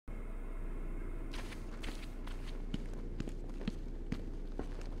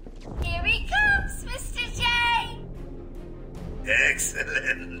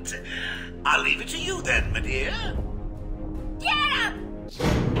Excellent. I'll leave it to you then, my dear. Get him!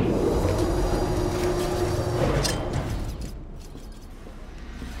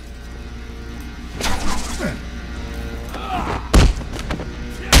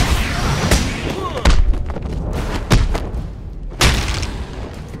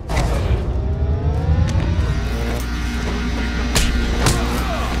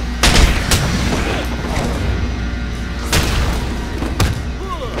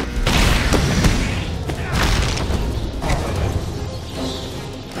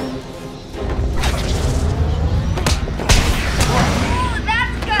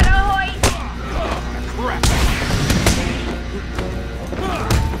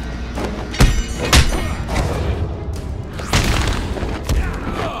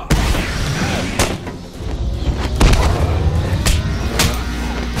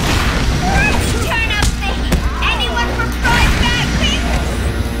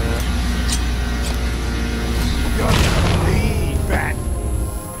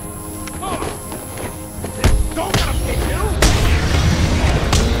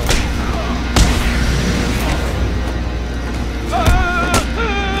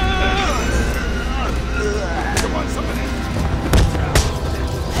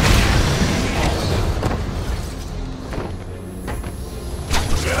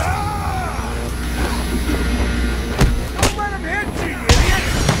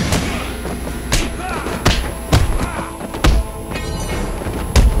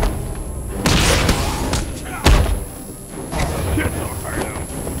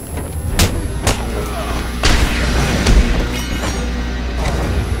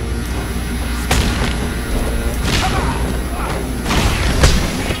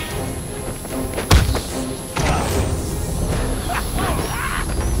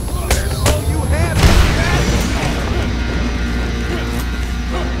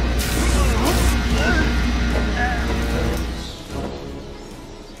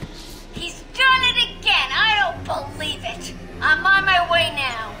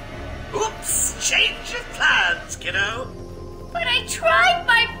 Change of plans, kiddo. But I tried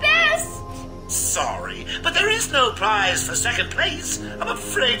my best. Sorry, but there is no prize for second place. I'm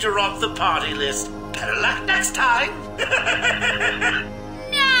afraid you're off the party list. Better luck next time.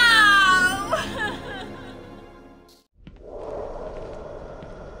 No!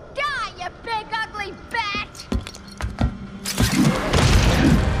 Die, you big ugly bat!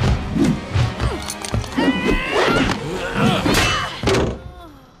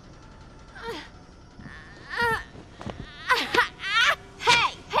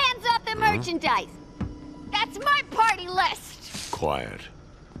 Hey, hands off the merchandise. That's my party list. Quiet.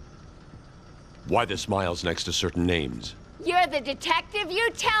 Why the smiles next to certain names? You're the detective, you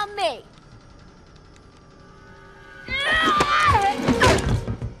tell me.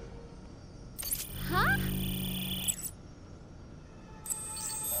 Huh?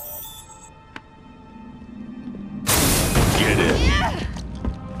 Get it?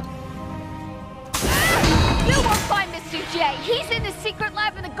 You won't find Mr. J. He's in the secret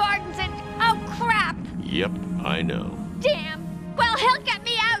lab in the gardens and... oh, crap! Yep, I know. Damn. Well, he'll get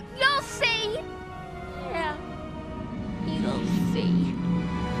me out. You'll see. Yeah. You'll see.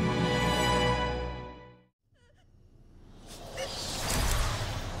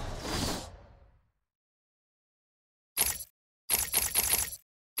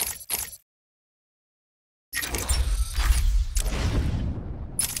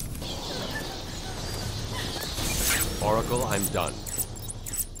 Oracle, I'm done.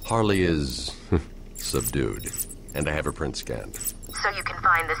 Harley is subdued, and I have her print scanned. So you can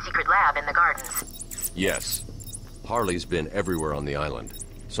find the secret lab in the gardens? Yes. Harley's been everywhere on the island,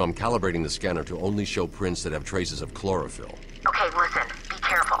 so I'm calibrating the scanner to only show prints that have traces of chlorophyll. Okay, listen, be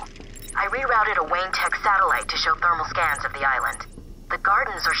careful. I rerouted a Wayne Tech satellite to show thermal scans of the island. The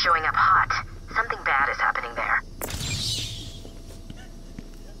gardens are showing up hot. Something bad is happening there.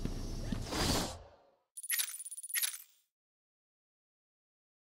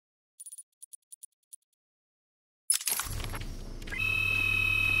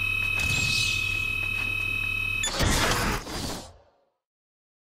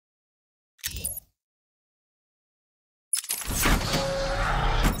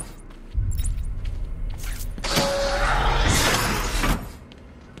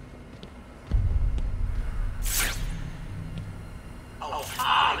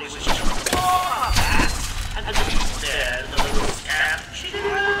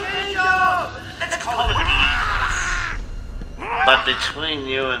 But between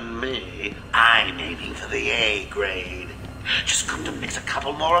you and me, I'm aiming for the A grade. Just got to mix a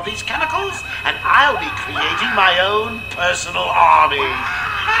couple more of these chemicals, and I'll be creating my own personal army.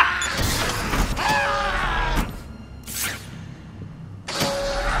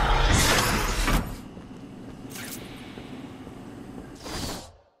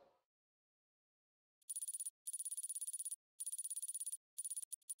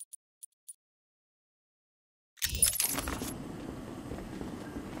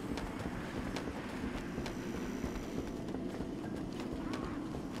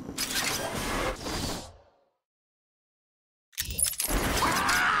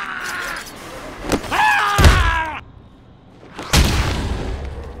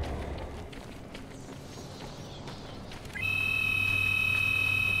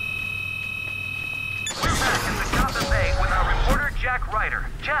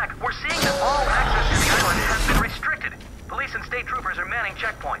 Jack, we're seeing that all access to the island has been restricted. Police and state troopers are manning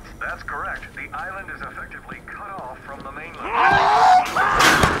checkpoints. That's correct. The island is effectively cut off from the mainland.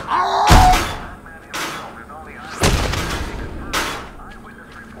 Batman himself is on the island. He confirmed eyewitness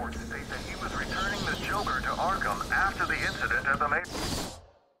reports state that he was returning the Joker to Arkham after the incident at the main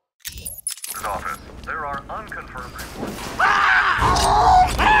office. There are unconfirmed reports.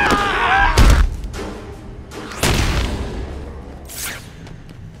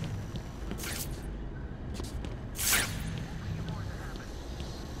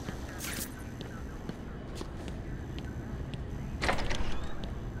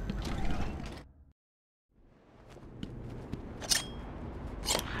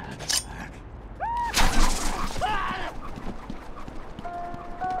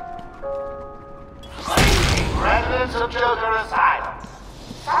 Residents of Joker Asylum,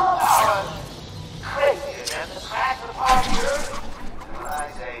 some of our crazy events have cracked upon you. When I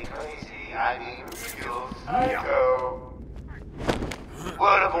say crazy, I mean real psycho.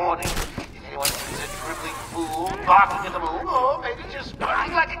 Word of warning, if anyone sees a dribbling fool barking at the moon, or maybe just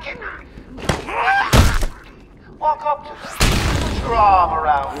crying like a kitten, walk up to them, put your arm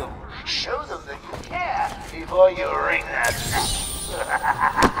around them, show them that you care before you ring that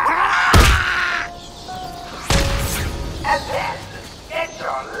and then, get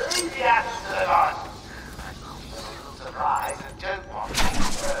your lazy asses to the gun. I'm a little surprised and don't want to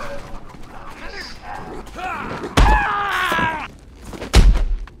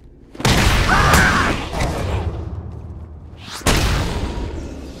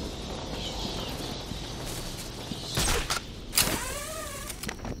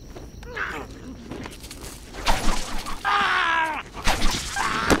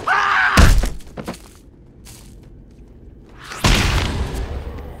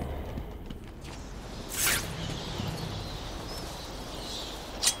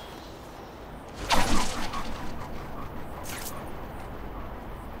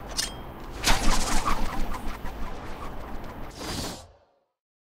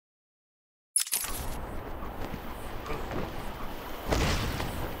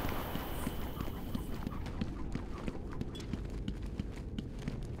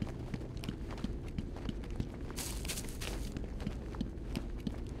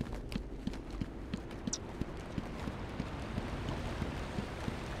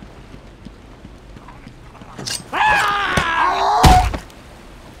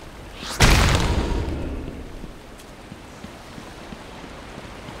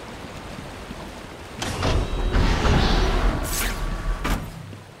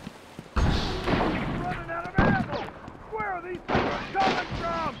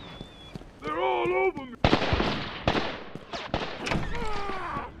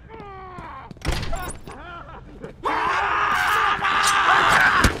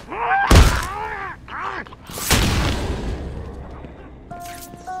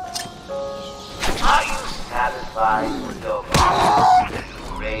Are you satisfied with your body? You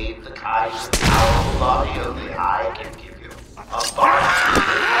crave the kind of powerful body only I can give you. A body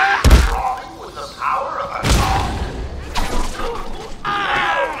with the power of a god.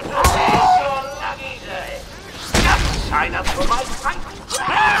 Today's your lucky day. Just sign up for my fight.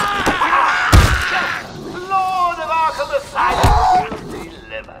 Lord of Arkham Asylum will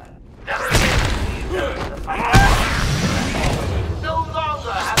deliver. Never again the fight. No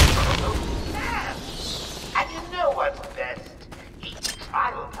longer have and you know what's best? Each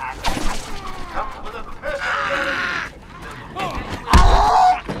trial pack comes with a personal guarantee.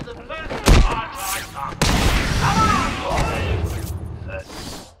 The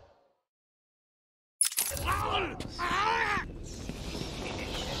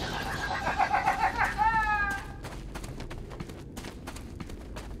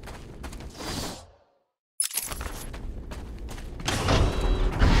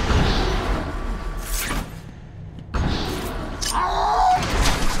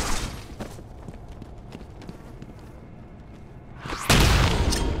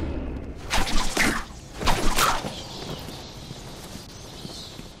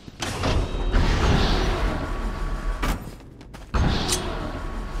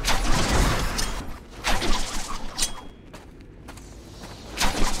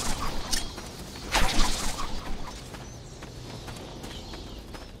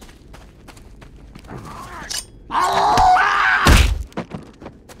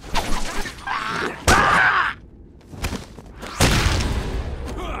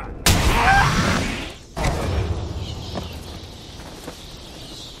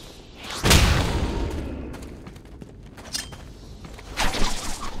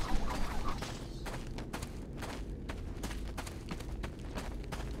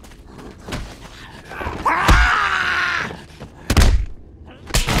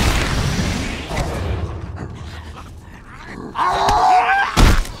Oh!